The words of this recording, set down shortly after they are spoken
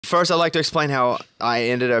First, I'd like to explain how I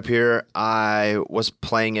ended up here. I was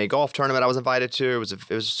playing a golf tournament I was invited to. It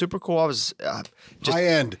was super cool. I was just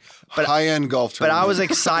high-end golf tournament. But I was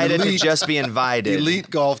excited to just be invited. Elite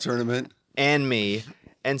golf tournament. And me.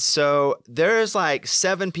 And so there's like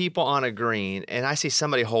 7 people on a green, and I see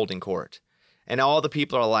somebody holding court. And all the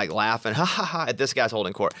people are like laughing, ha ha ha, at this guy's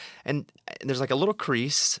holding court. And there's like a little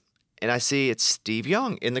crease, and I see it's Steve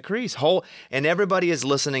Young in the crease. And everybody is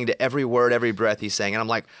listening to every word, every breath he's saying. And I'm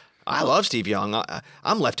like, I love Steve Young.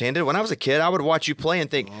 I'm left-handed. When I was a kid, I would watch you play and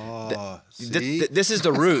think, this is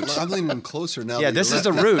the root. I'm leaning closer now. Yeah, this is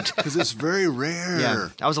the root. Because it's very rare. Yeah,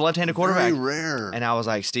 I was a left-handed quarterback. Very rare. And I was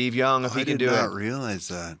like, Steve Young, if he can do it. I did not realize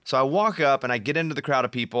that. So I walk up and I get into the crowd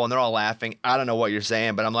of people and they're all laughing. I don't know what you're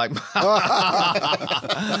saying, but I'm like,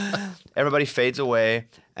 everybody fades away.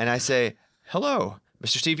 And I say, hello,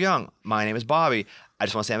 Mr. Steve Young. My name is Bobby. I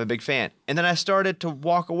just want to say I'm a big fan. And then I started to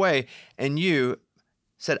walk away and you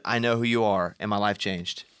said, I know who you are, and my life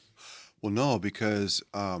changed. Well, no, because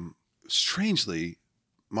strangely,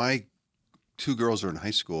 my 2 girls are in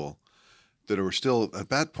high school that were still, at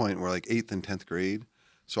that point, were like 8th and 10th grade.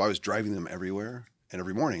 So I was driving them everywhere, and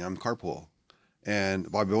every morning I'm carpool.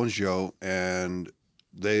 And Bobby owns Joe, and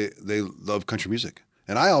they love country music.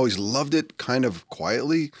 And I always loved it kind of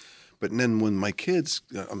quietly. But then when my kids,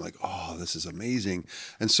 I'm like, oh, this is amazing.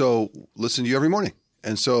 And so listen to you every morning.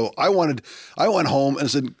 And so I went home and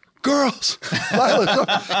said, girls,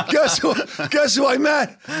 guess who I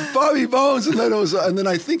met? Bobby Bones. And then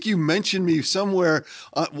I think you mentioned me somewhere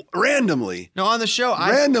randomly. No, on the show.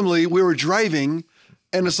 Randomly, we were driving,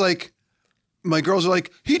 and it's like, my girls are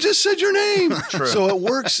like, he just said your name. True. So it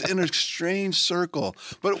works in a strange circle.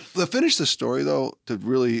 But to finish the story, though, to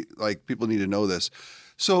really, like, people need to know this.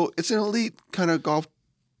 So it's an elite kind of golf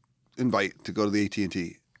invite to go to the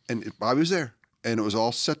AT&T. And Bobby was there. And it was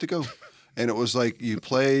all set to go. And it was like you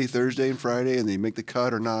play Thursday and Friday and then you make the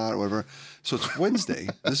cut or not or whatever. So it's Wednesday.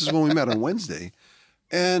 This is when we met on Wednesday.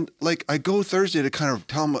 And like I go Thursday to kind of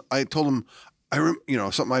tell him, I told him,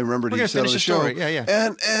 something I remembered he said on the show. Yeah.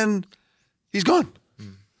 And he's gone.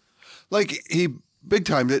 Like he big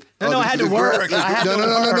timed it. No, I had to work.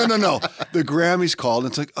 No. The Grammys called and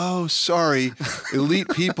it's like, oh, sorry, elite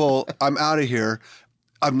people, I'm out of here.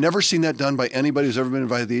 I've never seen that done by anybody who's ever been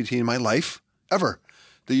invited to the AT in my life. Ever.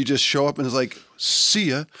 That you just show up and it's like,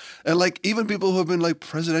 see ya. And like even people who have been like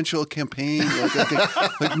presidential campaign,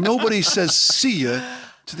 like nobody says see ya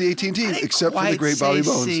to the AT&T except for the great Bobby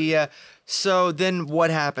Bones. See ya. So then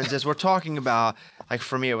what happens is we're talking about, like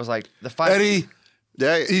for me, it was like the fight. Eddie,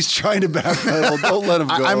 he's trying to backpedal. Don't let him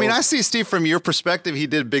go. I mean, I see Steve from your perspective. He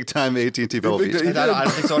did big time AT&T Pebble Beach. I don't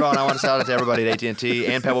think so. I want to shout out to everybody at AT&T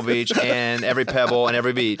and Pebble Beach and every pebble and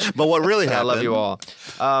every beach. But what really happened? I love you all.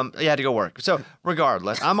 You had to go work. So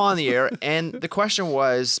regardless, I'm on the air, and the question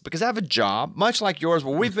was, because I have a job, much like yours,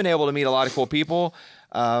 where we've been able to meet a lot of cool people,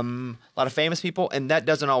 a lot of famous people, and that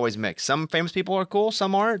doesn't always mix. Some famous people are cool,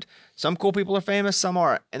 some aren't. Some cool people are famous, some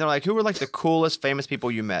aren't. And they're like, who were like the coolest famous people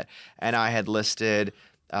you met? And I had listed,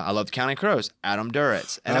 I loved Counting Crows, Adam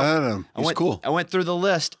Duritz. And he's cool. I went through the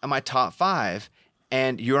list of my top 5,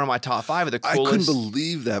 and you're in my top 5 of the coolest. I couldn't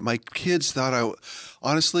believe that. My kids thought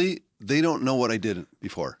honestly, they don't know what I did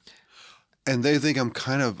before. And they think I'm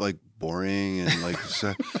kind of like boring and like,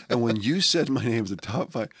 and when you said my name's the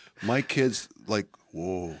top 5, my kids like,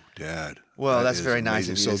 whoa, Dad. Well, that's very nice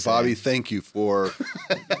of you. So, Bobby, thank you for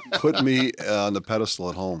putting me on the pedestal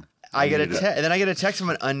at home. And then I get a text from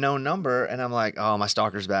an unknown number, and I'm like, "Oh, my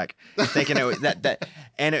stalker's back," thinking it was that,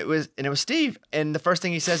 and it was Steve. And the first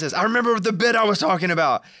thing he says is, "I remember the bit I was talking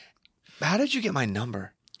about." How did you get my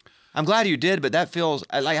number? I'm glad you did, but that feels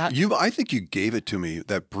like I think you gave it to me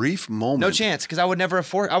that brief moment. No chance, because I would never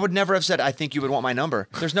have said, "I think you would want my number."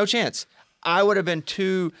 There's no chance. I would have been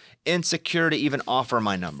too insecure to even offer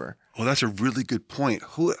my number. Well, that's a really good point.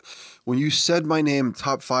 When you said my name,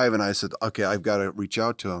 top 5, and I said, okay, I've got to reach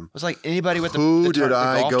out to him. It was like anybody with the golf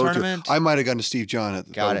tournament? Tournament? I might have gone to Steve John at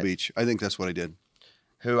the Pebble Beach. I think that's what I did.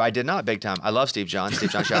 Who I did not big time. I love Steve John. Steve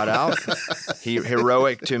John, shout out.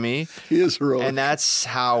 Heroic to me. He is heroic. And that's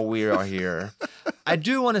how we are here. I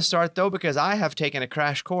do want to start, though, because I have taken a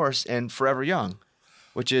crash course in Forever Young,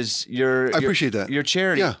 which is I appreciate that. Your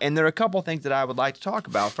charity. Yeah. And there are a couple things that I would like to talk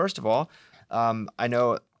about. First of all, I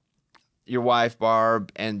know your wife,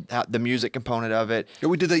 Barb, and the music component of it. Yeah,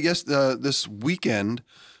 we did that this weekend.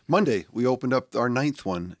 Monday, we opened up our 9th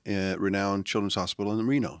one at Renowned Children's Hospital in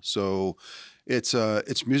Reno. So it's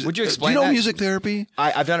music. Would you explain Do you know that? music therapy?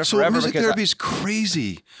 I've done it forever. So music therapy is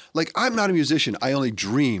crazy. Like, I'm not a musician. I only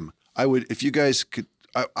dream. If you guys could,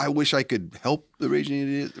 I wish I could help the Raging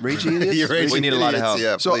Idiots. Raging Idiots? You're Raging We need a lot of Idiots, help.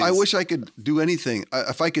 Yeah, So I please. wish I could do anything.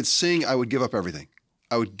 If I could sing, I would give up everything.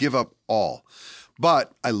 I would give up all.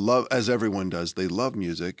 But I love, as everyone does, they love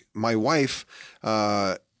music. My wife,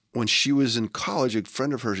 when she was in college, a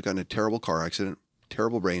friend of hers got in a terrible car accident,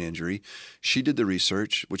 terrible brain injury. She did the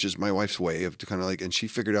research, which is my wife's way of to kind of like, and she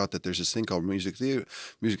figured out that there's this thing called music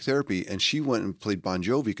therapy, and she went and played Bon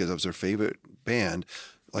Jovi because that was her favorite band,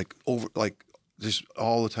 like just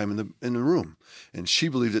all the time in the room, and she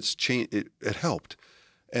believed it helped,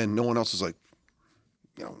 and no one else was like,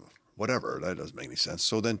 whatever, that doesn't make any sense.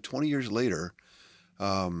 So then 20 years later,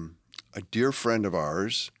 a dear friend of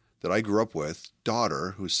ours that I grew up with,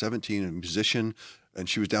 daughter, who was 17, a musician, and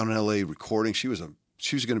she was down in LA recording. She was going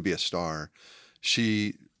to be a star.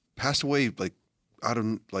 She passed away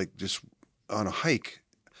just on a hike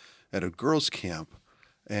at a girls' camp,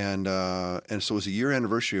 and so it was a year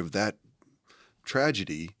anniversary of that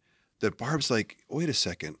tragedy. That Barb's like, wait a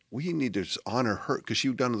second, we need to honor her because she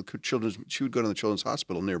would go to the children's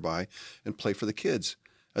hospital nearby and play for the kids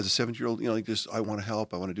as a 17-year-old. I want to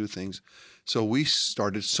help, I want to do things. So we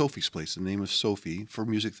started Sophie's Place, the name of Sophie, for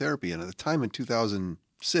music therapy. And at the time in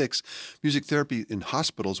 2006, music therapy in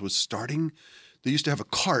hospitals was starting. They used to have a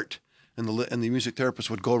cart, and the music therapist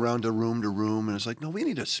would go around to room, and it's like, no, we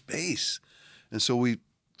need a space. And so we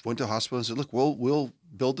went to the hospital and said, look, we'll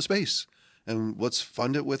build the space. And let's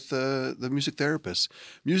fund it with the music therapists.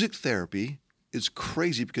 Music therapy is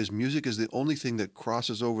crazy because music is the only thing that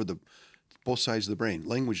crosses over both sides of the brain.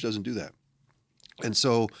 Language doesn't do that. And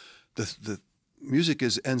so the music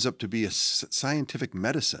ends up to be a scientific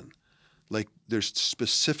medicine. Like there's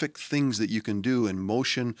specific things that you can do in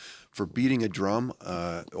motion for beating a drum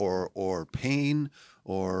or pain,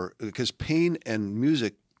 because pain and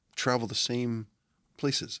music travel the same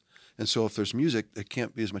places. And so if there's music, there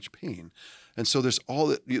can't be as much pain. And so there's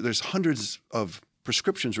hundreds of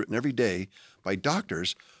prescriptions written every day by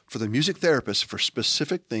doctors for the music therapists for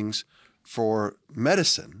specific things for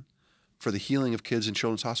medicine for the healing of kids in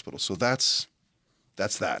children's hospitals. So that's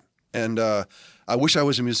that. And I wish I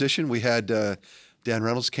was a musician. We had Dan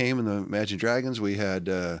Reynolds came in the Imagine Dragons. We had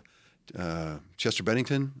Chester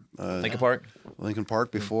Bennington, Lincoln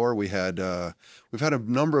Park before. We've had a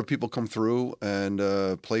number of people come through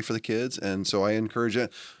and play for the kids, and so I encourage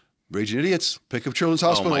it. Raging Idiots, pick up Children's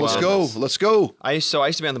Hospital. Let's go. I used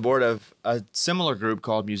to be on the board of a similar group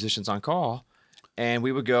called Musicians on Call, and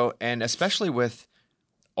we would go, and especially with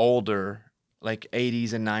older, like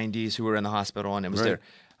 80s and 90s who were in the hospital, and it was Right.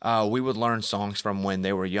 there. We would learn songs from when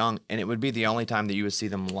they were young, and it would be the only time that you would see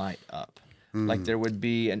them light up. Like there would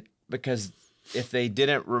be, because if they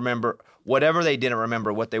didn't remember, whatever they didn't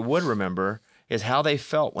remember, what they would remember is how they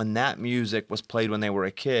felt when that music was played when they were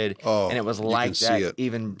a kid, and it was like that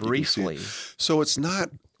even briefly. So it's not,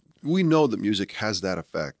 we know that music has that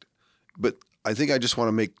effect, but I think I just want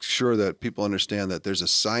to make sure that people understand that there's a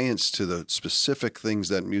science to the specific things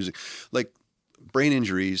that music, like brain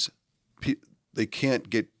injuries, they can't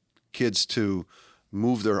get kids to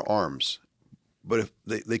move their arms, but if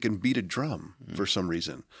they can beat a drum for some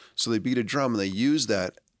reason. So they beat a drum and they use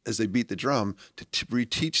that as they beat the drum to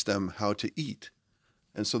reteach them how to eat.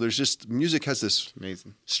 And so there's just, music has this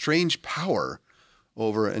Amazing. strange power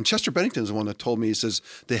over, and Chester Bennington's the one that told me, he says,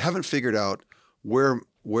 they haven't figured out where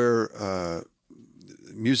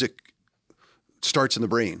music starts in the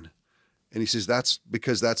brain. And he says, that's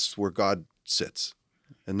because that's where God sits.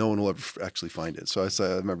 And no one will ever actually find it. So I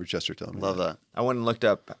remember Chester telling me Love that. I went and looked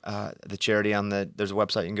up the charity there's a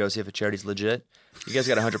website you can go see if a charity's legit. You guys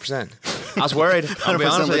got 100%. I was worried. I'll be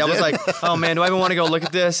honest with you. I was like, oh man, do I even want to go look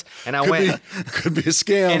at this? And I went. Could be a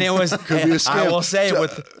scam. And it was, Could be a scam. I will say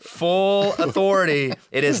with full authority,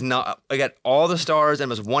 it is not, I got all the stars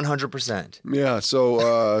and it was 100%. Yeah.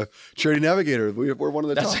 So Charity Navigator, we're one of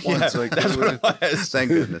the top ones. Like, That's what it was. Thank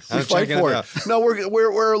goodness. we I'm fight checking for it it. out. No,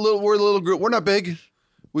 we're a little group. We're not big.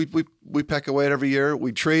 We peck away at every year.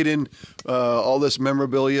 We trade in all this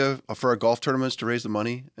memorabilia for our golf tournaments to raise the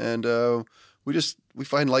money, and we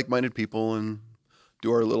find like-minded people and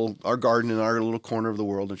do our garden in our little corner of the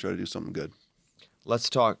world and try to do something good. Let's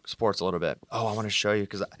talk sports a little bit. Oh, I want to show you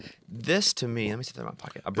because this to me. Let me see if they're in my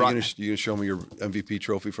pocket. I You brought. gonna show me your MVP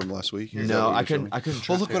trophy from last week? Is that No, what I you're couldn't. showing me? I couldn't.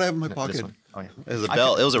 Oh, look what I have in my This pocket. one. Oh yeah. It was a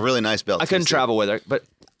belt. It was a really nice belt. I couldn't too. travel with it, but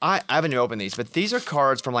I haven't even opened these. But these are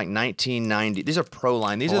cards from like 1990. These are Pro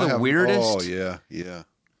Line. These are the weirdest. Oh yeah.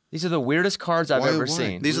 These are the weirdest cards I've ever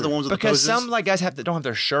seen. These are the ones with Because the poses? some guys don't have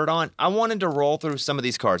their shirt on. I wanted to roll through some of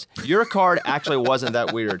these cards. Your card actually wasn't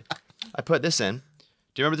that weird. I put this in.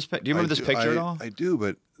 Do you remember this? Do you remember this picture at all? I do,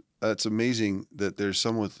 but that's amazing that there's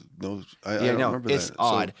someone with no. I Yeah, don't no, remember it's that.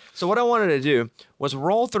 odd. So what I wanted to do was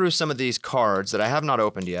roll through some of these cards that I have not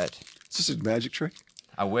opened yet. Is this a magic trick?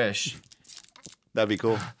 I wish. That'd be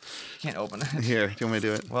cool. Can't open it. Here, do you want me to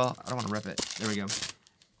do it? Well, I don't want to rip it. There we go.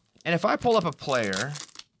 And if I pull up a player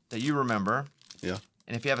that you remember, Yeah.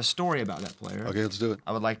 and if you have a story about that player, Okay, let's do it.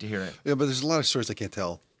 I would like to hear it. Yeah, but there's a lot of stories I can't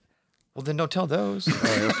tell. Well, then don't tell those. All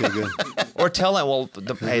right, okay, good. Or tell it. Well,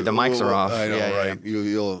 hey, the mics are off. I know, Yeah, right?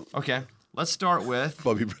 You'll Okay, let's start with.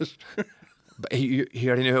 Bubby Brister. He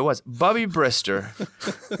already knew who it was. Bubby Brister.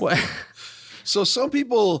 What? So some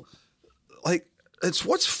people, like, it's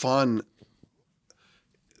what's fun.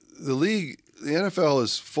 The league, the NFL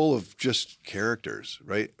is full of just characters,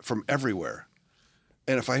 right? From everywhere.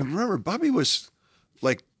 And if I remember, Bobby was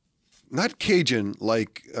like, not Cajun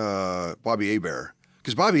like Bobby Hebert.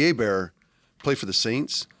 Because Bobby Hebert played for the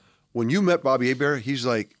Saints. When you met Bobby Hebert, he's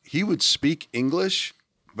like, he would speak English,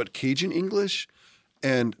 but Cajun English.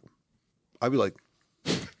 And I'd be like,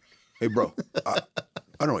 hey, bro, I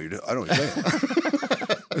don't know what you're doing. I don't know what you're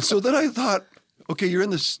saying. And so then I thought, okay, you're in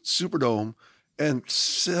the Superdome and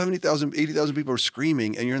 70,000, 80,000 people are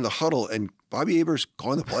screaming and you're in the huddle and Bobby Aber's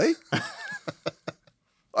calling the play?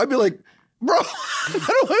 I'd be like, bro,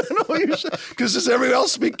 I don't know what you're saying. Because does everyone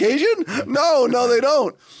else speak Cajun? No, they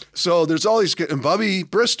don't. So there's all these, and Bubby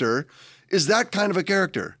Brister is that kind of a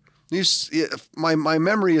character. My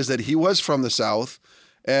memory is that he was from the South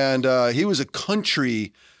and he was a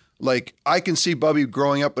country. Like, I can see Bubby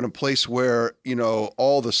growing up in a place where, you know,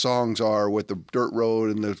 all the songs are with the dirt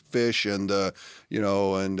road and the fish and the, you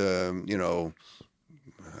know, and, you know,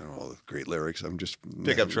 I don't know all the great lyrics. I'm just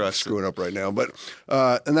Pickup trucks. screwing up right now. But,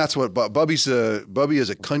 and that's what Bubby is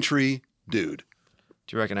a country dude.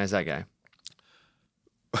 Do you recognize that guy?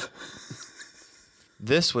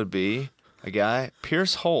 This would be a guy,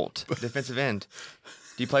 Pierce Holt, defensive end.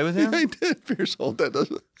 Do you play with him? I did, Pierce Holt.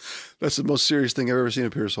 That's the most serious thing I've ever seen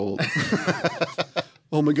of Pierce Holt.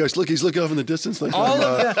 Oh my gosh! Look, he's looking off in the distance. Like All I'm,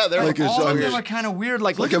 of them, like all of I'm, them are kind of weird.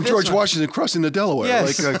 Like, like look I'm at this George one. Washington crossing the Delaware.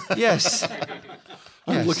 Yes, Like, yes.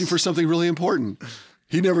 I'm Yes. looking for something really important.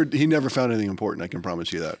 He never found anything important. I can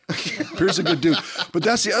promise you that. Pierce is a good dude. But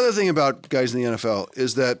that's the other thing about guys in the NFL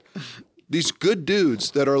is that these good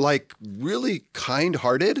dudes that are like really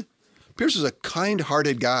kind-hearted. Pierce is a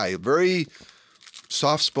kind-hearted guy, very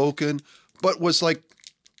soft-spoken, but was like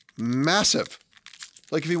massive.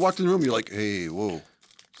 Like if he walked in the room, you're like, hey, whoa,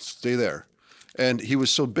 stay there. And he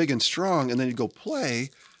was so big and strong, and then you'd go play,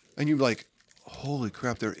 and you're like, holy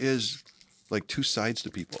crap, there is like two sides to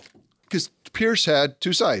people. Because Pierce had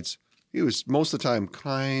two sides. He was most of the time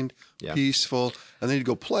kind, Yeah. peaceful, and then you'd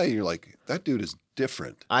go play, and you're like, that dude is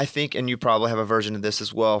different. I think, and you probably have a version of this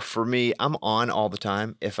as well. For me, I'm on all the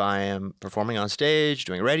time if I am performing on stage,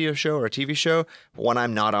 doing a radio show or a TV show. But when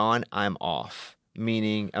I'm not on, I'm off.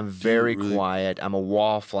 Meaning I'm very really- quiet. I'm a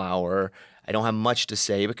wallflower. I don't have much to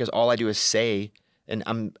say because all I do is say, and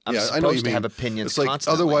I'm Yeah, I know what you supposed to mean. have opinions It's like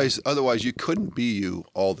constantly. otherwise you couldn't be you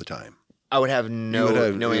all the time. I would have no You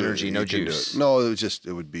would have- energy, you no couldn't do juice. it. No, it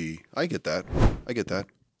would be. I get that.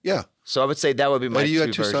 Yeah. So I would say that would be my Eddie, you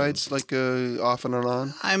got two versions. sides, like off and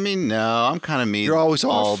on. I mean, no, I'm kind of me. You're always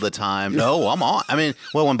off. all the time. No, I'm on. I mean,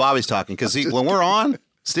 well, when Bobby's talking, because when we're on,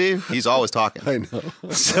 Steve, he's always talking. I know.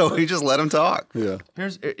 So we just let him talk. Yeah.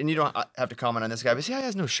 And you don't have to comment on this guy, but see how he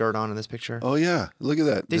has no shirt on in this picture? Oh yeah. Look at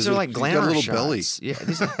that. These There's are like he's got glamour a little shots. belly. Yeah,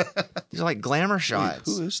 these are like glamour Wait,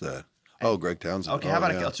 shots. who is that? Oh, Greg Townsend. Okay, Oh, how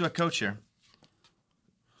about yeah. let's do a coach here.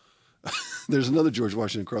 There's another George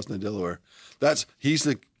Washington crossing the Delaware. He's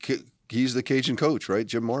the Cajun coach, right?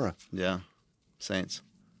 Jim Mora. Yeah, Saints.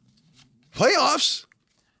 Playoffs.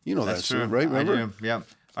 You know That's that, true, right? Remember? I do. Yeah. All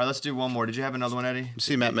right, let's do one more. Did you have another one, Eddie? You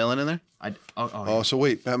see Matt Millen in there? Oh, so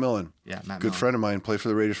wait, Matt Millen. Yeah, Matt Good Millen. friend of mine, played for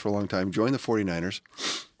the Raiders for a long time, joined the 49ers.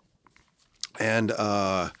 And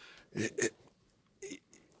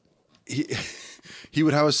he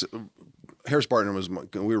would have us, Harris Barton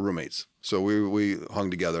we were roommates. So we hung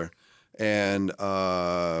together. And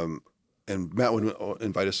Matt would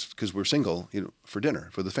invite us, because we're single, for dinner,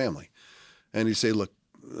 for the family. And he'd say, look,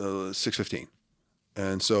 6:15.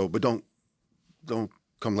 And so, but don't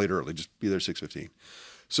come late early, just be there 6:15.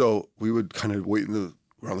 So we would kind of wait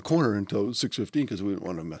around the corner until 6:15 because we didn't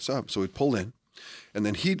want to mess up. So we'd pull in, and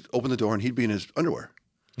then he'd open the door and he'd be in his underwear.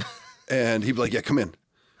 And he'd be like, yeah, come in.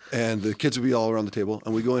 And the kids would be all around the table,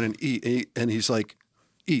 and we go in and eat, and he's like,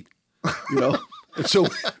 eat, And so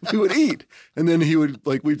we would eat, and then he would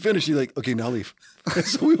we'd finish. He'd like, okay, now leave. And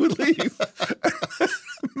so we would leave.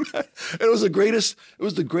 And it was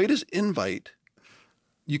the greatest invite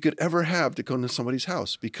you could ever have to come to somebody's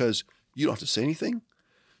house, because you don't have to say anything.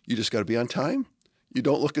 You just got to be on time. You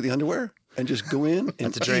don't look at the underwear and just go in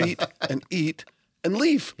and eat and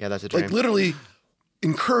leave. Yeah, that's a dream. Like literally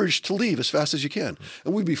encouraged to leave as fast as you can.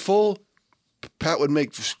 And we'd be full. Pat would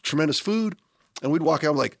make tremendous food, and we'd walk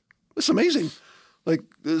out like, this is amazing. Like,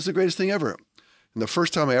 this is the greatest thing ever. And the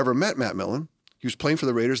first time I ever met Matt Millen, he was playing for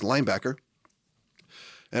the Raiders, linebacker,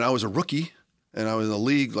 and I was a rookie, and I was in the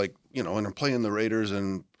league, like, you know, and I'm playing the Raiders,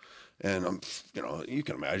 and I'm, you know, you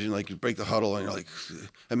can imagine, like, you break the huddle, and you're like,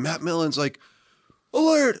 and Matt Millen's like,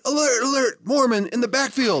 alert, alert, alert, Mormon in the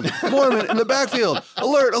backfield, Mormon in the backfield,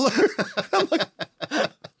 alert, alert. I'm like,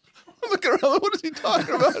 I'm looking around, what is he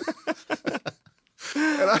talking about?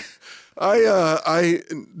 And I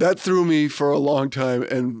that threw me for a long time,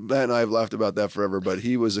 and Matt and I have laughed about that forever. But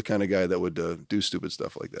he was the kind of guy that would do stupid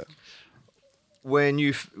stuff like that. When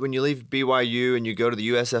you leave BYU and you go to the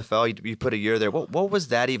USFL, you put a year there. What was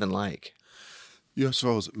that even like?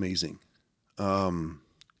 USFL was amazing.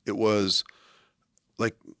 It was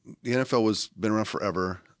like the NFL was been around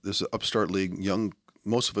forever. This is an upstart league. Young,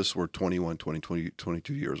 most of us were 21, 20,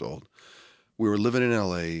 22 years old. We were living in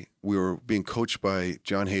LA. We were being coached by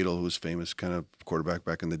John Hadel, who was famous kind of quarterback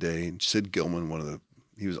back in the day, and Sid Gilman,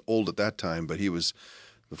 he was old at that time, but he was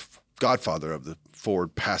the godfather of the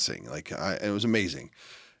forward passing. It was amazing.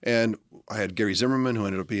 And I had Gary Zimmerman, who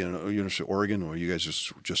ended up being at University of Oregon, where you guys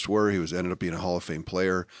just were. He ended up being a Hall of Fame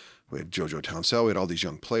player. We had JoJo Townsell. We had all these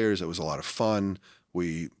young players. It was a lot of fun.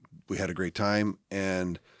 We had a great time,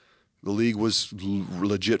 and the league was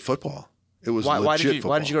legit football. It was legit football.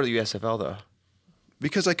 Why did you go to the USFL though?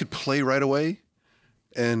 Because I could play right away,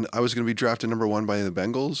 and I was going to be drafted #1 by the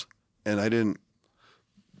Bengals, and I didn't.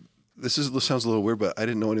 This sounds a little weird, but I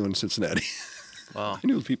didn't know anyone in Cincinnati. Wow. I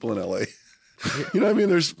knew people in LA. You know what I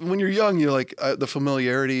mean? When you're young, you're like the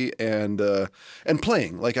familiarity and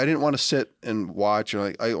playing. Like I didn't want to sit and watch,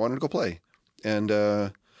 and I wanted to go play. And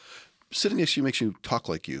sitting next to you makes you talk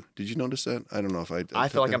like you. Did you notice that? I don't know if I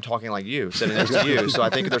feel like I'm talking like you, sitting next to you. So I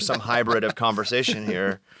think there's some hybrid of conversation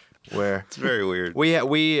here. Where it's very weird. We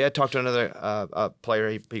had talked to another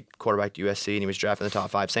player. He quarterbacked USC, and he was drafted in the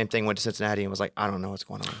top 5. Same thing. Went to Cincinnati and was like, I don't know what's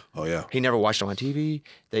going on. Oh yeah. He never watched them on TV.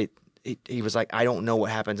 He was like, I don't know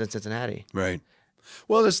what happens in Cincinnati. Right.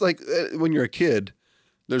 Well, it's like when you're a kid,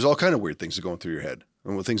 there's all kind of weird things that go through your head,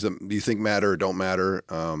 and things that you think matter or don't matter.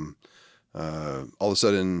 All of a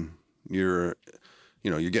sudden, you're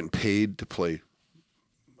getting paid to play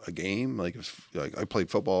a game. Like I played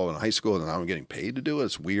football in high school, and I'm getting paid to do it.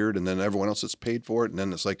 It's weird. And then everyone else gets paid for it. And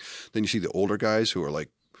then it's like, then you see the older guys who are like,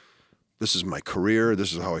 this is my career.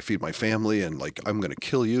 This is how I feed my family. And like, I'm going to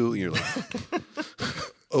kill you. And you're like,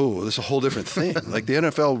 oh, this is a whole different thing. Like the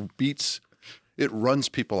NFL it runs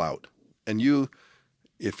people out. And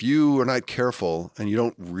if you are not careful and you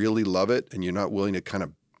don't really love it and you're not willing to kind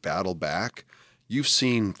of battle back, you've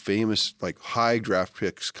seen famous, like high draft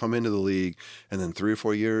picks come into the league, and then 3 or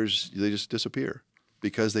 4 years they just disappear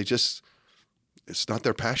because it's not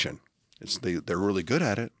their passion. They're really good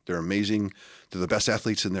at it. They're amazing. They're the best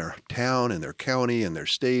athletes in their town, in their county, in their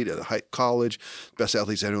state, at a college. Best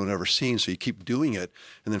athletes anyone ever seen. So you keep doing it,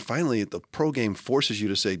 and then finally the pro game forces you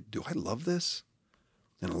to say, "Do I love this?"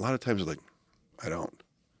 And a lot of times they're like, "I don't,"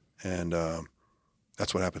 and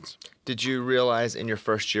that's what happens. Did you realize in your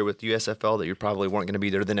first year with USFL that you probably weren't going to be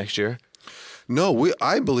there the next year? No,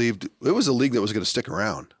 I believed it was a league that was going to stick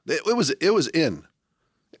around. It was in.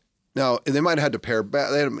 Now they might have had to pare back.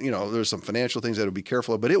 There's some financial things that would be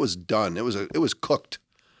careful of, but it was done. It was cooked.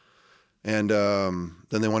 And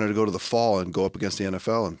then they wanted to go to the fall and go up against the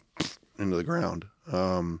NFL and into the ground.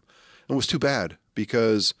 It was too bad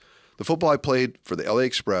because the football I played for the LA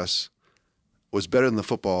Express was better than the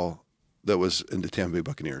football that was in the Tampa Bay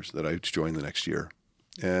Buccaneers that I joined the next year.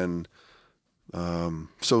 And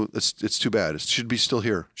so it's too bad. It should be still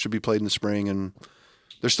here. It should be played in the spring, and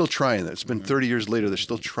they're still trying. It's been 30 years later. They're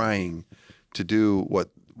still trying to do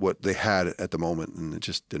what they had at the moment, and it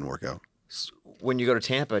just didn't work out. When you go to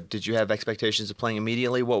Tampa, did you have expectations of playing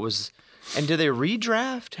immediately? And did they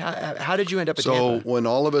redraft? How did you end up at Tampa? So when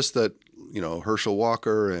all of us that, Herschel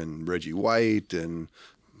Walker and Reggie White and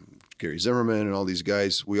Gary Zimmerman and all these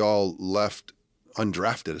guys, we all left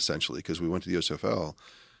undrafted essentially because we went to the USFL.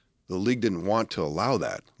 The league didn't want to allow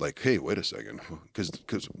that. Like, hey, wait a second,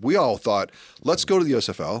 because we all thought, let's go to the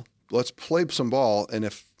USFL, let's play some ball, and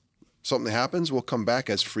if something happens, we'll come back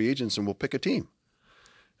as free agents and we'll pick a team.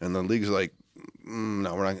 And the league's like,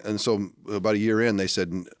 no, we're not. And so about a year in, they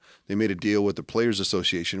said they made a deal with the Players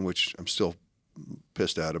Association, which I'm still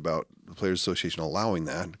pissed at about the Players Association allowing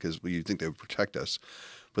that because you'd think they would protect us.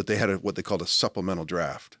 But they had what they called a supplemental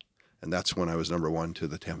draft, and that's when I was #1 to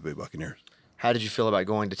the Tampa Bay Buccaneers. How did you feel about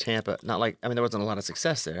going to Tampa? There wasn't a lot of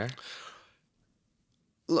success there.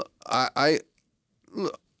 look,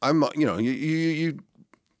 I'm, you know,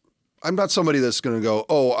 I'm not somebody that's going to go,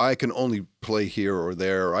 oh, I can only play here or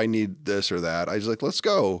there. Or I need this or that. I was like, let's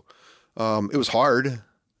go. It was hard.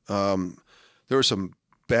 There were some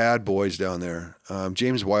bad boys down there.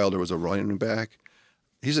 James Wilder was a running back.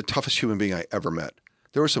 He's the toughest human being I ever met.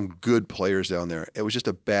 There were some good players down there. It was just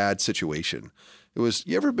a bad situation. It was,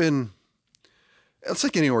 you ever been, it's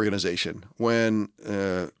like any organization when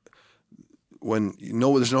you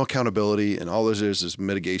know there's no accountability and all there is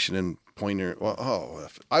mitigation and pointer. Well, oh,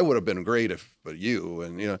 I would have been great but you,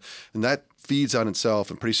 and you know, and that feeds on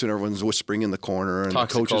itself. And pretty soon everyone's whispering in the corner, and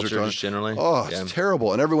Toxic coaches culture are just generally. Oh, it's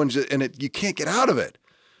terrible, and everyone's you can't get out of it.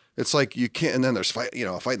 It's like you can't. And then there's a fight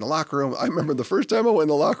in the locker room. I remember the first time I went in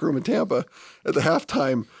the locker room in Tampa at the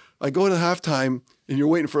halftime. I go to halftime, and you're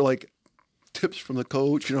waiting for like tips from the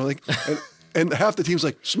coach, you know, like. And half the team's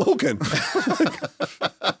like smoking.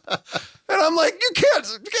 And I'm like, you can't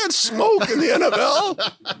smoke in the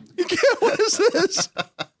NFL. You can't, what is this?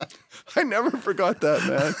 I never forgot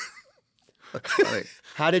that, man.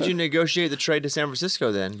 How did you negotiate the trade to San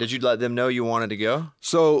Francisco then? Did you let them know you wanted to go?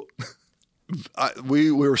 So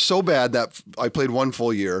we were so bad that I played one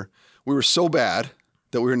full year. We were so bad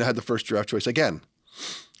that we had the first draft choice again.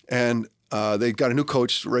 And they got a new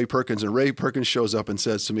coach, Ray Perkins, and Ray Perkins shows up and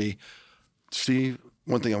says to me, Steve,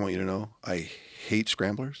 one thing I want you to know, I hate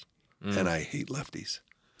scramblers and I hate lefties.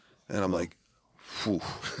 And I'm like, whew,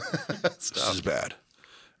 this is bad.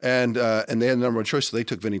 And they had the number one choice, so they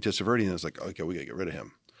took Vinny Testaverde, and I was like, okay, we got to get rid of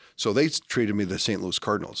him. So they traded me to the St. Louis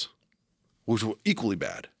Cardinals, which were equally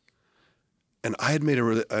bad. And I had made a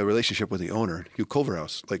relationship with the owner, Hugh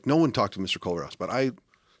Culverhouse. Like, no one talked to Mr. Culverhouse, but I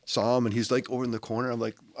saw him, and he's like over in the corner. I'm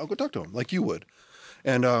like, I'll go talk to him, like you would.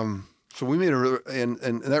 And so we made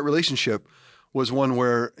and that relationship was one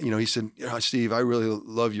where, you know, he said, Steve, I really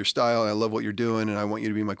love your style and I love what you're doing and I want you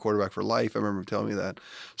to be my quarterback for life. I remember him telling me that.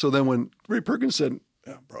 So then when Ray Perkins said,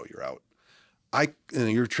 yeah, bro, you're out. And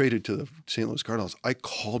you're traded to the St. Louis Cardinals. I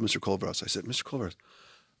called Mr. Culverhouse. I said, Mr. Culverhouse,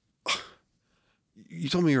 you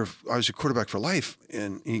told me I was your quarterback for life.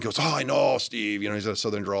 And he goes, oh, I know, Steve. You know, he's a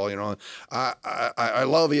Southern drawl, you know. I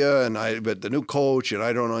love you, but the new coach, and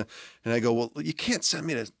I don't know. And I go, well, you can't send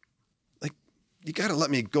me to, like, you got to let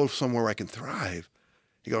me go somewhere where I can thrive.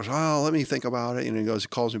 He goes, oh, let me think about it. And he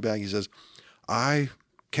calls me back. He says, I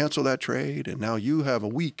cancel that trade, and now you have a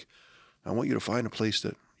week. I want you to find a place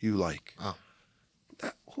that you like. Oh.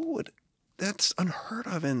 That's unheard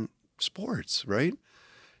of in sports, right?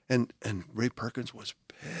 And Ray Perkins was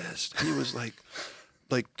pissed. He was like,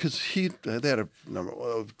 because they had a number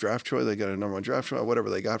one draft choice, they got a number one draft choice, whatever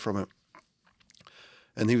they got from it,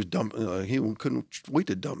 and he was he couldn't wait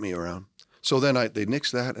to dump me around. So then they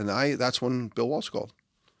nixed that, and that's when Bill Walsh called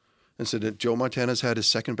and said that Joe Montana's had his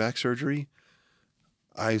second back surgery.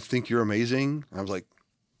 I think you're amazing. I was like,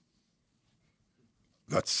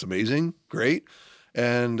 that's amazing, great,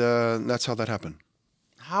 and that's how that happened.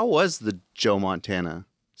 How was the Joe Montana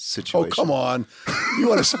situation? Oh, come on. You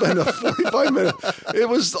want to spend a 45 minutes. It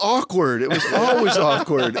was awkward. It was always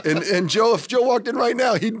awkward. And Joe, if Joe walked in right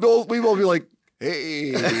now, we'd both be like,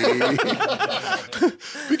 hey.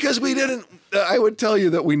 Because we didn't, I would tell you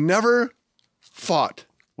that we never fought.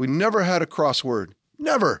 We never had a crossword.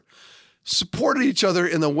 Never. Supported each other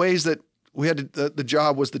in the ways that we had to, the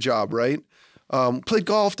job was the job, right? Played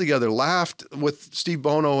golf together, laughed with Steve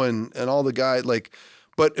Bono and all the guys,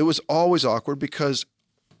 but it was always awkward because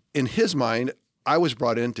in his mind, I was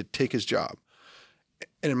brought in to take his job.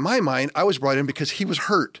 And in my mind, I was brought in because he was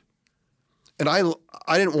hurt. And I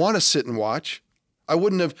didn't want to sit and watch. I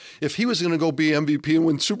wouldn't have, if he was going to go be MVP and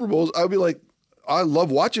win Super Bowls, I'd be like, I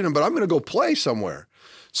love watching him, but I'm going to go play somewhere.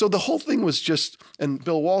 So the whole thing was just, and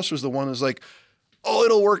Bill Walsh was the one who's like, oh,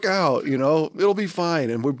 it'll work out, it'll be fine.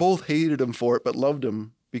 And we both hated him for it, but loved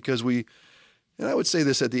him because and I would say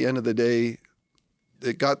this at the end of the day,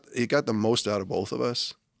 it got the most out of both of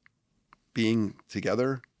us being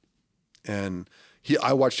together. And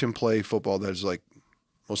I watched him play football that is like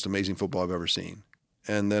most amazing football I've ever seen.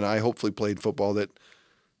 And then I hopefully played football that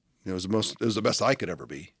it was the best I could ever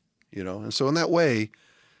be, And so in that way,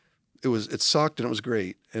 it sucked and it was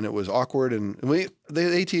great and it was awkward. And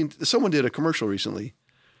someone did a commercial recently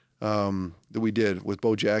that we did with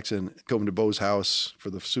Bo Jackson coming to Bo's house for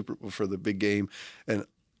the big game, and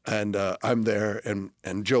I'm there and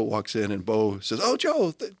Joe walks in and Bo says, "Oh,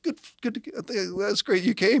 Joe, good, that's great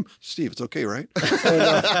you came, Steve. It's okay, right?"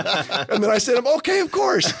 And then I said, "Okay, of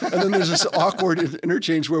course." And then there's this awkward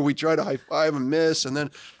interchange where we try to high five and miss, and then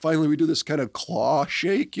finally we do this kind of claw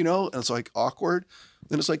shake, and it's like awkward.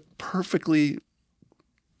 Then it's like perfectly,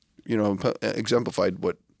 exemplified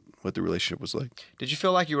what what the relationship was like. Did you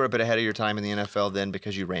feel like you were a bit ahead of your time in the NFL then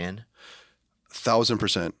because you ran?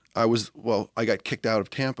 1,000%. I got kicked out of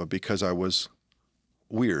Tampa because I was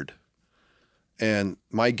weird. And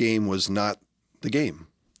my game was not the game.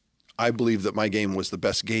 I believe that my game was the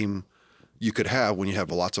best game you could have when you have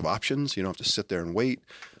lots of options. You don't have to sit there and wait.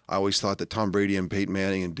 I always thought that Tom Brady and Peyton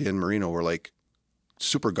Manning and Dan Marino were like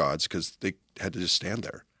super gods because they had to just stand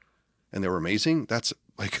there. And they were amazing. That's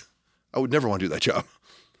like, I would never want to do that job.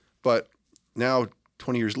 But now,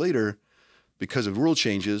 20 years later, because of rule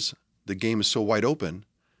changes, the game is so wide open,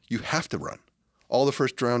 you have to run. All the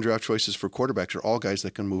first round draft choices for quarterbacks are all guys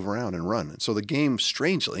that can move around and run. And so the game,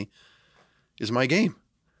 strangely, is my game.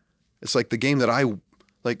 It's like the game that I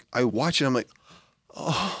watch it, I'm like,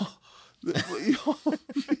 oh, the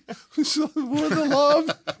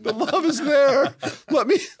love is there.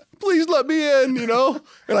 Please let me in,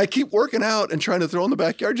 And I keep working out and trying to throw in the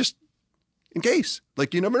backyard just in case.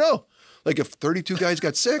 Like, you never know. Like if 32 guys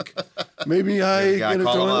got sick, maybe I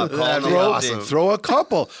throw a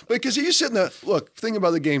couple. Because you sit in the think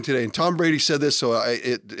about the game today, and Tom Brady said this, so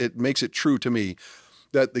it makes it true to me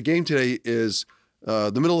that the game today is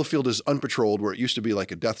the middle of the field is unpatrolled, where it used to be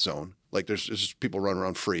like a death zone. Like there's just people running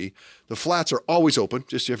around free. The flats are always open.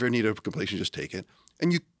 Just if you ever need a completion, just take it,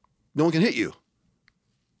 and no one can hit you.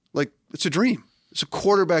 Like it's a dream. It's a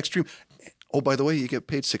quarterback's dream. Oh, by the way, you get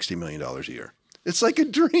paid $60 million a year. It's like a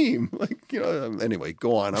dream. Anyway,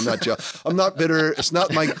 go on. I'm not bitter. It's not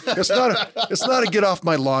a get off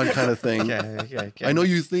my lawn kind of thing. Okay. I know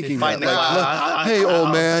you're thinking that. Hey,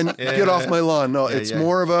 old man, get off my lawn. No, it's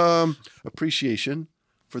more of a appreciation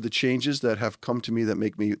for the changes that have come to me that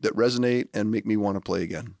resonate and make me want to play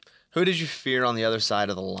again. Who did you fear on the other side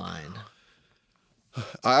of the line?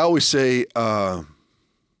 I always say the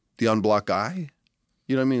unblocked guy.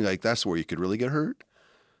 You know what I mean? Like that's where you could really get hurt.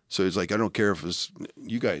 So it's like, I don't care if it's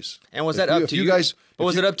you guys. And was that up to you guys? But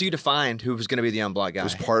was it up to you to find who was going to be the unblocked guy? It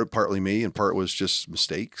was partly me, and part was just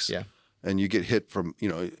mistakes. Yeah. And you get hit from,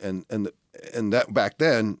 and that back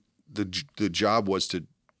then, the job was to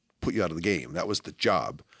put you out of the game. That was the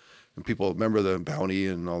job. And people remember the bounty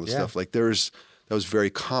and all this stuff. Like that was very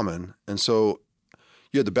common. And so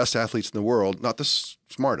you had the best athletes in the world, not the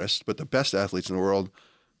smartest, but the best athletes in the world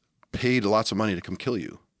paid lots of money to come kill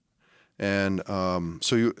you. And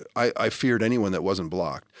I feared anyone that wasn't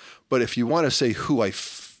blocked. But if you want to say who I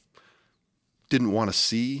didn't want to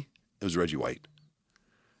see, it was Reggie White.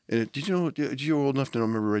 And did you old enough to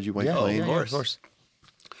remember Reggie White playing? Yeah, of course.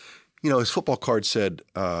 His football card said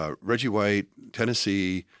Reggie White,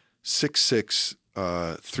 Tennessee, 6'6",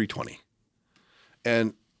 320.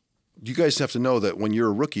 And you guys have to know that when you're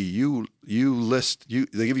a rookie, they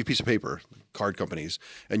give you a piece of paper, card companies,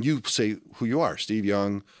 and you say who you are. Steve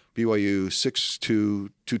Young, BYU, 6'2",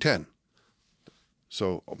 210.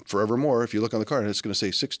 So forevermore, if you look on the card, it's going to say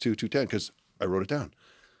 6'2", 210 because I wrote it down.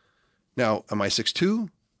 Now, am I 6'2"?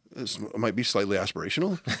 It might be slightly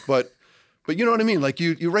aspirational, but you know what I mean? Like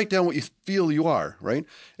you write down what you feel you are, right?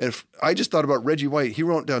 And if I just thought about Reggie White, he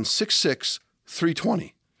wrote down 6'6",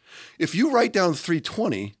 320. If you write down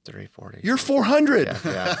 320, 340, you're 400.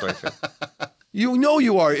 Yeah, You know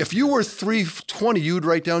you are. If you were 320, you would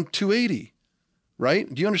write down 280,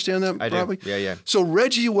 right? Do you understand that? I probably? do. Yeah. So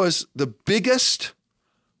Reggie was the biggest,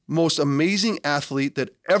 most amazing athlete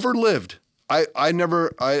that ever lived. I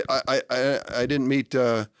didn't meet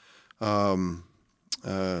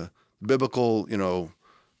biblical,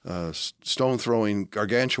 stone throwing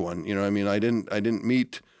gargantuan. You know what I mean? I didn't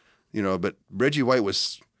meet, but Reggie White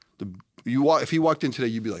was if he walked in today,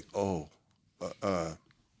 you'd be like, oh. But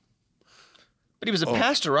he was a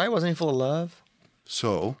pastor, right? Wasn't he full of love?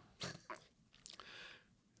 So,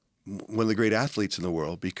 one of the great athletes in the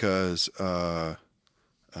world because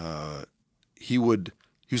he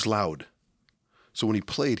was loud. So when he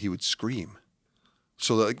played, he would scream.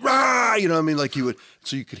 So like, rah, like he would,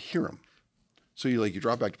 so you could hear him. So you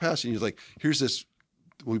drop back to pass and he's like, here's this,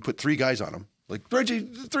 we put 3 guys on him. Like, Reggie,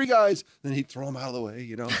 3 guys. Then he'd throw them out of the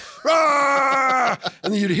way, rah!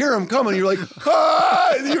 And then you'd hear him coming. You're like,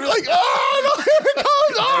 ah! And you're like, oh, no, here it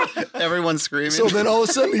comes! Ah! Everyone's screaming. So then all of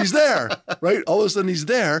a sudden he's there, right? All of a sudden he's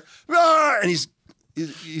there, rah! And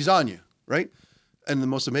he's on you, right? And the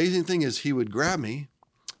most amazing thing is he would grab me,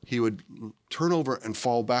 he would turn over and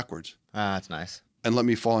fall backwards. Ah, that's nice. And let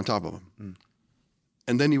me fall on top of him. Mm.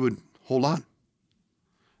 And then he would hold on.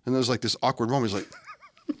 And there was like this awkward moment. He's like,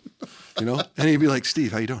 and he'd be like,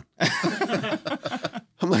 Steve, how you doing?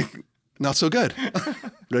 I'm like, not so good.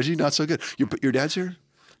 Reggie, not so good. Your dad's here?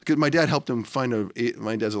 Because my dad helped him find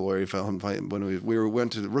my dad's a lawyer. He found him when we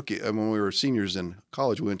went to the when we were seniors in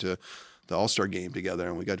college, we went to the All-Star game together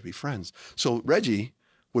and we got to be friends. So Reggie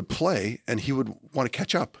would play and he would want to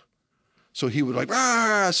catch up. So he would like,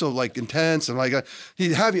 ah, so like intense and like,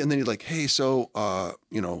 he'd have you. And then he'd like, hey, so,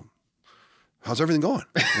 you know, how's everything going?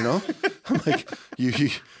 You know, I'm like,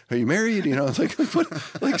 are you married? You know, it's like,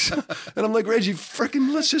 what? Like, so, and I'm like, Reggie,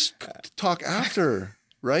 freaking, let's just talk after,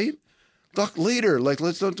 right? Talk later. Like,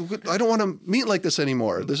 I don't want to meet like this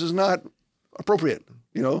anymore. This is not appropriate,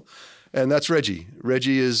 you know? And that's Reggie.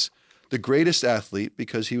 Reggie is the greatest athlete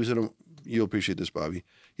because he was you'll appreciate this, Bobby.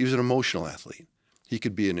 He was an emotional athlete. He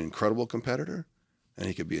could be an incredible competitor and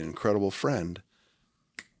he could be an incredible friend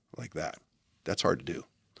like that. That's hard to do.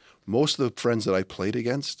 Most of the friends that I played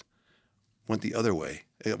against went the other way.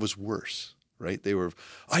 It was worse, right? They were,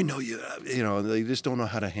 I know you, you know, they just don't know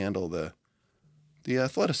how to handle the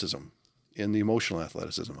athleticism and the emotional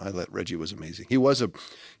athleticism. Reggie was amazing. He was a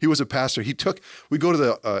pastor. We go to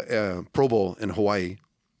the Pro Bowl in Hawaii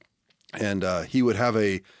and he would have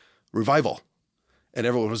a revival and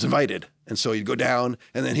everyone was invited. And so he'd go down,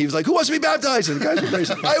 and then he was like, who wants to be baptized? And the guys would raise,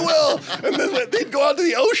 I will. And then they'd go out to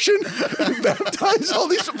the ocean and baptize all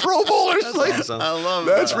these Pro Bowlers. That's like, awesome. I love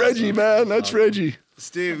that's that. Reggie, man. That's Reggie.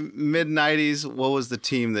 Steve, mid-90s, what was the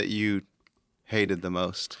team that you hated the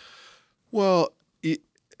most? Well, it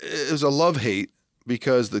was a love-hate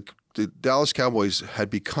because the Dallas Cowboys had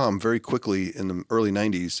become very quickly in the early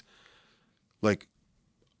 90s, like,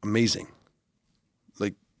 amazing.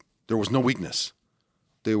 Like, there was no weakness.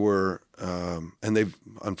 They were, and they've,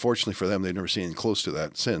 unfortunately for them, they've never seen anything close to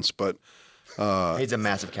that since. But He's a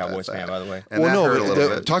massive Cowboys fan, by the way. And well, that hurt a no,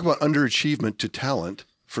 little bit. talk about underachievement to talent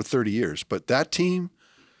for 30 years. But that team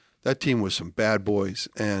was some bad boys.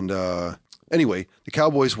 And anyway, the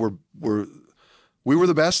Cowboys we were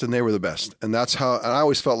the best and they were the best. And that's how, and I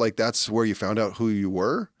always felt like that's where you found out who you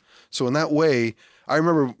were. So in that way, I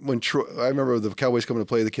remember the Cowboys coming to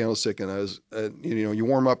play the Candlestick, and I was, you know, you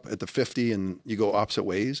warm up at the 50 and you go opposite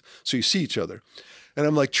ways, so you see each other. And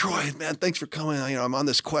I'm like, Troy, man, thanks for coming. You know, I'm on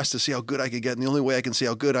this quest to see how good I could get, and the only way I can see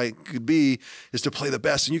how good I could be is to play the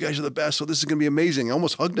best, and you guys are the best, so this is going to be amazing. I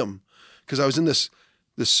almost hugged him because I was in this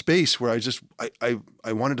space where I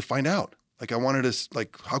wanted to find out. Like I wanted to,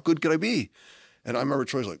 like, how good could I be? And I remember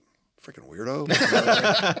Troy's like, freaking weirdo.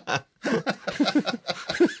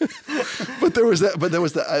 But there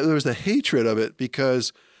was the hatred of it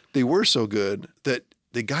because they were so good that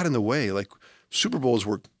they got in the way. Like Super Bowls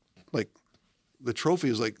were like, the trophy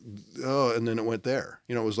is like, oh, and then it went there.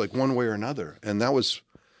 You know, it was like one way or another. And that was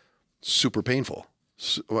super painful.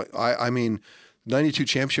 So, I mean, 92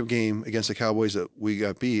 championship game against the Cowboys that we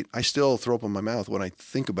got beat, I still throw up in my mouth when I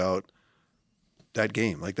think about that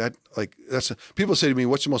game. Like that, like that's, people say to me,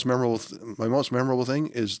 what's the most memorable, my most memorable thing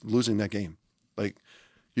is losing that game. Like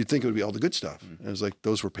you'd think it would be all the good stuff. And it was like,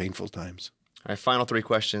 those were painful times. All right, final three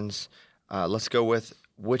questions. Let's go with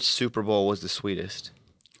which Super Bowl was the sweetest?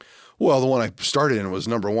 Well, the one I started in was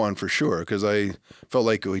number one for sure, because I felt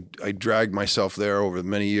like I dragged myself there over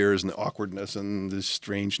many years, and the awkwardness and the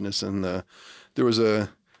strangeness, and there was the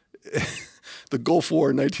Gulf War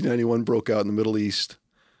in 1991 broke out in the Middle East,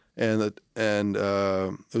 and it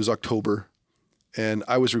was October, and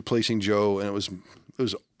I was replacing Joe, and it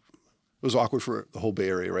was awkward for the whole Bay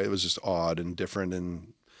Area, right? It was just odd and different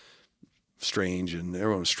and strange, and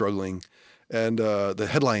everyone was struggling, and the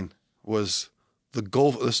headline was, the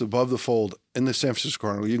Gulf, this is above the fold in the San Francisco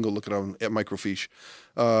Chronicle. You can go look it up at Microfiche.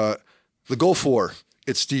 The Gulf War,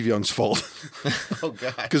 it's Steve Young's fault. Oh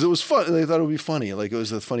God! Because it was fun. They thought it would be funny. Like it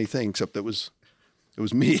was a funny thing, except it was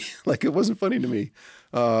me. Like it wasn't funny to me.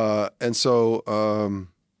 And so,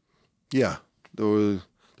 yeah, there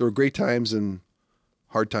were great times and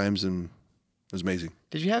hard times, and it was amazing.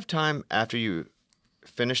 Did you have time after you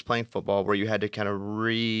finished playing football where you had to kind of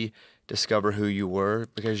rediscover who you were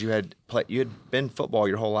because you had been football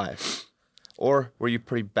your whole life, or were you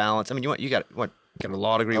pretty balanced? I mean, you got a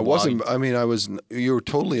law degree. I wasn't. I mean, you were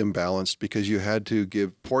totally imbalanced because you had to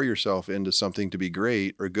pour yourself into something to be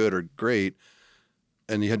great or good or great,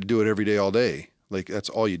 and you had to do it every day, all day. Like that's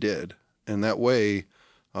all you did, and that way,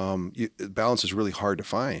 balance is really hard to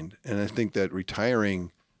find. And I think that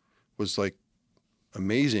retiring was like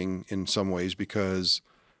amazing in some ways because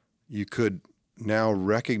you could now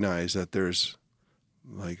recognize that there's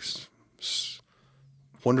like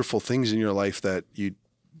wonderful things in your life that you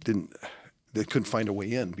couldn't find a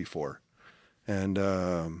way in before. And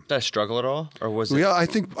did that struggle at all, or was it? Yeah, I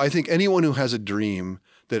think anyone who has a dream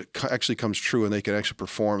that actually comes true and they can actually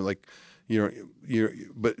perform, like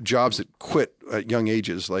but jobs that quit at young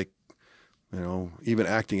ages, like even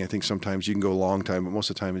acting, I think sometimes you can go a long time, but most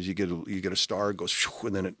of the time is you get a star, it goes shoo,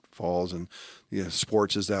 and then it falls, and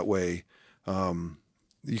sports is that way.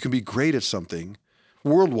 You can be great at something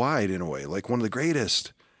worldwide in a way, like one of the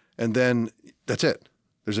greatest, And then that's it.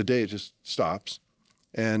 There's a day it just stops.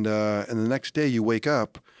 And the next day you wake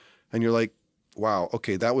up and you're like, wow,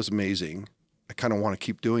 okay, that was amazing. I kind of want to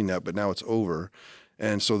keep doing that, but now it's over.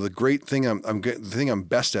 And so the great thing the thing I'm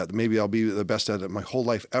best at, maybe I'll be the best at it my whole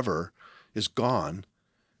life ever, is gone.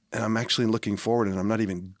 And I'm actually looking forward, and I'm not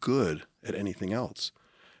even good at anything else.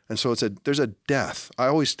 And so there's a death. I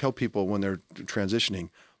always tell people when they're transitioning,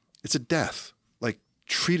 it's a death. Like,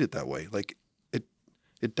 treat it that way. Like,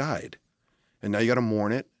 it died. And now you got to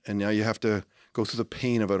mourn it. And now you have to go through the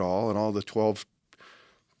pain of it all and all the 12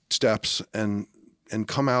 steps and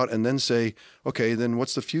come out and then say, okay, then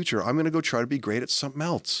what's the future? I'm going to go try to be great at something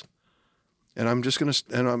else. And I'm just going to,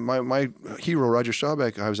 and my hero, Roger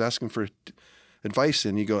Staubach, I was asking for advice,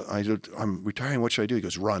 and I'm retiring. What should I do? He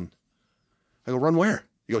goes, run. I go, run where?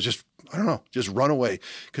 He goes, I don't know, just run away,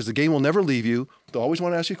 because the game will never leave you. They'll always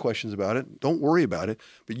want to ask you questions about it. Don't worry about it,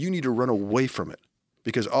 but you need to run away from it,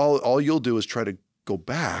 because all you'll do is try to go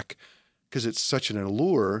back, because it's such an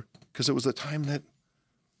allure, because it was the time that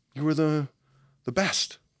you were the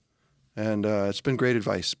best. And it's been great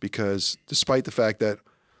advice, because despite the fact that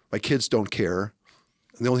my kids don't care,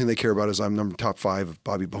 the only thing they care about is I'm top 5 of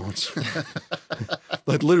Bobby Bones.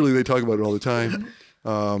 Like, literally, they talk about it all the time.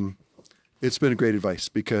 It's been great advice,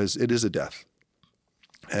 because it is a death,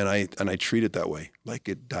 and I treat it that way. Like,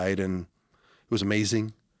 it died, and it was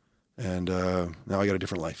amazing, and now I got a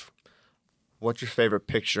different life. What's your favorite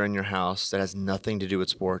picture in your house that has nothing to do with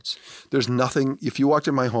sports? There's nothing. If you walked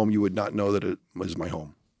in my home, you would not know that it was my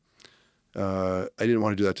home. I didn't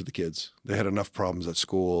want to do that to the kids. They had enough problems at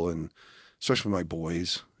school, and especially with my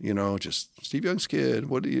boys, just Steve Young's kid.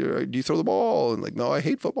 What do you throw the ball? And like, no, I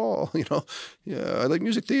hate football. Yeah, I like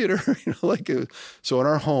music theater. So in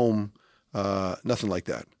our home, nothing like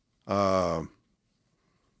that.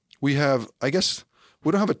 We have, I guess,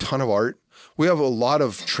 we don't have a ton of art. We have a lot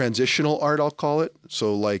of transitional art, I'll call it.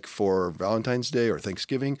 So like for Valentine's Day or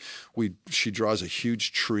Thanksgiving, she draws a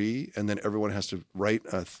huge tree, and then everyone has to write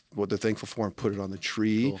what they're thankful for and put it on the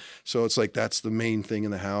tree. Cool. So it's like that's the main thing in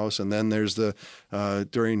the house. And then there's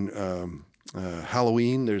during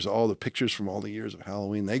Halloween, there's all the pictures from all the years of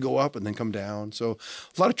Halloween. They go up and then come down. So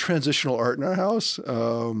a lot of transitional art in our house.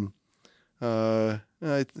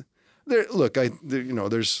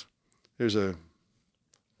 There's a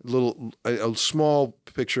small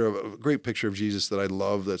picture a great picture of Jesus that I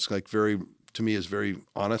love. That's like to me is very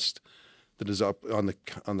honest. That is up on the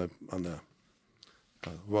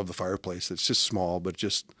above the fireplace. It's just small, but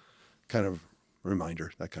just kind of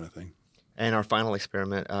reminder, that kind of thing. And our final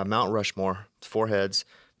experiment, Mount Rushmore, 4 heads,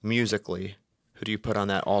 musically. Who do you put on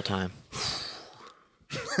that all time?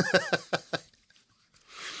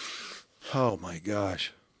 Oh my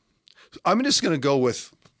gosh, I'm just gonna go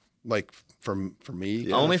with like. For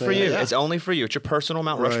me, only for you. Yeah. It's only for you. It's your personal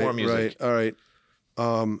Mount Rushmore music. Right.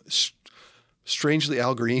 All right. Strangely,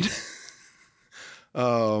 Al Green.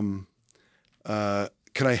 Can I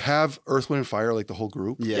have Earth, Wind, and Fire, like the whole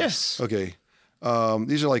group? Yes. Okay.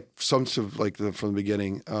 These are like some of like from the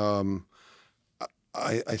beginning.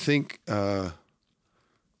 I think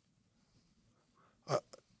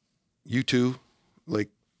you two, like,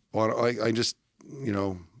 I just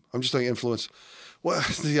I'm just like influence. Well,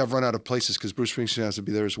 I've run out of places because Bruce Springsteen has to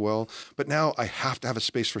be there as well. But now I have to have a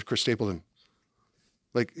space for Chris Stapleton.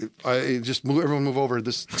 Like, everyone move over.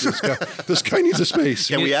 This guy needs a space.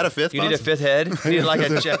 Can we add a fifth? You need a 5th head. You need like a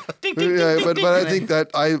ding, ding, yeah, ding, but ding, I think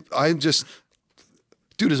that I just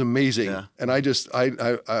dude is amazing, and I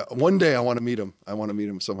one day I want to meet him. I want to meet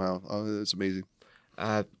him somehow. It's amazing.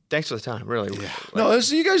 Thanks for the time, really. Yeah. No,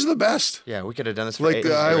 you guys are the best. Yeah, we could have done this for like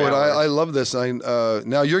 8 hours. I love this.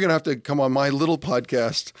 Now you're gonna have to come on my little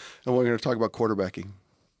podcast, and we're gonna talk about quarterbacking.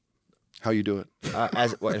 How you do it? In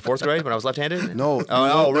 4th grade when I was left-handed? No.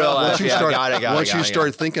 Oh, real life. Once you start, once you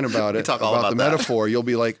start thinking about it, about the metaphor, you'll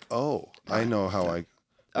be like, oh, I know how I.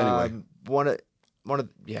 Anyway, one of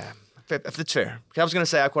if it's fair. I was going to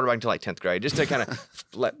say I quarterbacked until like 10th grade, just to kind of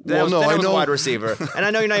I was a wide receiver. And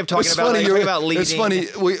I know you're not even talking about leading. It's funny.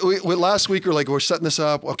 We last week we're setting this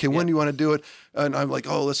up. Okay, when do you want to do it? And I'm like,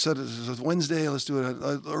 oh, let's set it Wednesday. Let's do it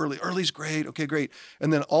early. Early's great. Okay, great.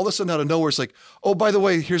 And then all of a sudden, out of nowhere, it's like, oh, by the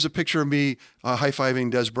way, here's a picture of me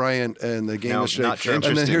high-fiving Des Bryant and the game yesterday. Not true. And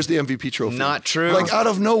then here's the MVP trophy. Not true. Like out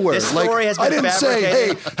of nowhere. This story has been I didn't say,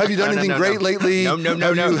 hey, have you done anything great lately? No.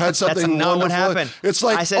 Have you had something That's not what wonderful? happened. It's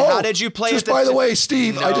like, I said, how did you play? Just by the way,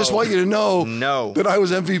 Steve, I just want you to know that I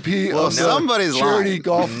was MVP of somebody's charity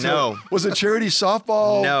golf. No. Was it charity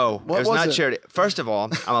softball? No, it was not charity. First of all,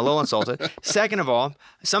 I'm a little insulted. Second of all,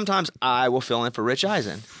 sometimes I will fill in for Rich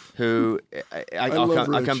Eisen, who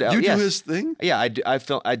I'll come to. You do his thing? Yeah, I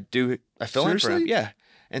fill in for him. Yeah,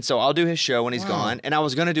 And so I'll do his show when he's gone. And I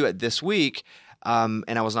was going to do it this week, and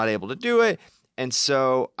I was not able to do it. And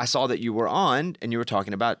so I saw that you were on and you were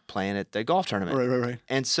talking about playing at the golf tournament. Right.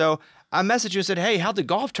 And so I messaged you and said, hey, how'd the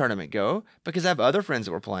golf tournament go? Because I have other friends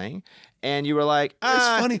that were playing. And you were like, It's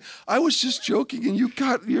funny. I was just joking, and you're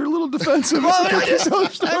a little defensive. Well,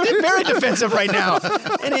 I'm very defensive right now.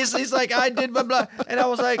 And he's like, I did blah, blah. And I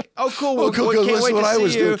was like, oh, cool. Well, can't wait to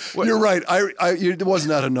see you. You're right. It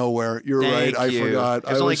wasn't out of nowhere. You're right. I forgot. It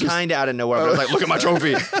was only kind of out of nowhere. But I was like, look at my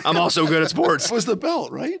trophy. I'm also good at sports. It was the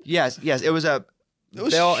belt, right? Yes. It was a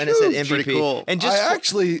belt, and it said MVP. Pretty cool. And just I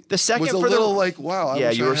actually the second was a for little like, wow. I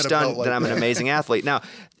wish you I were had a stunned belt like that I'm an amazing athlete. Now,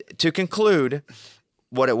 to conclude,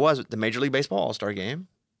 what it was, the Major League Baseball All-Star Game.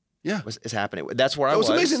 Yeah, is happening. That's where I was.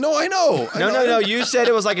 Amazing. No, I know. No. You said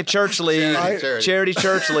it was like a church league, charity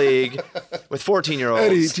church league with 14-year-olds.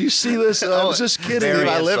 Eddie, do you see this? I was just kidding.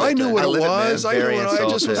 I knew what it was. I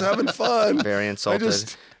just was having fun. Very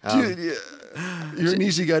insulted. You're an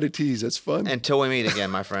easy guy to tease. That's fun. Until we meet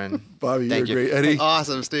again, my friend. Bobby, Thank you're great. Eddie,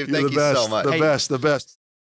 awesome, Steve. Thank you so much. The best.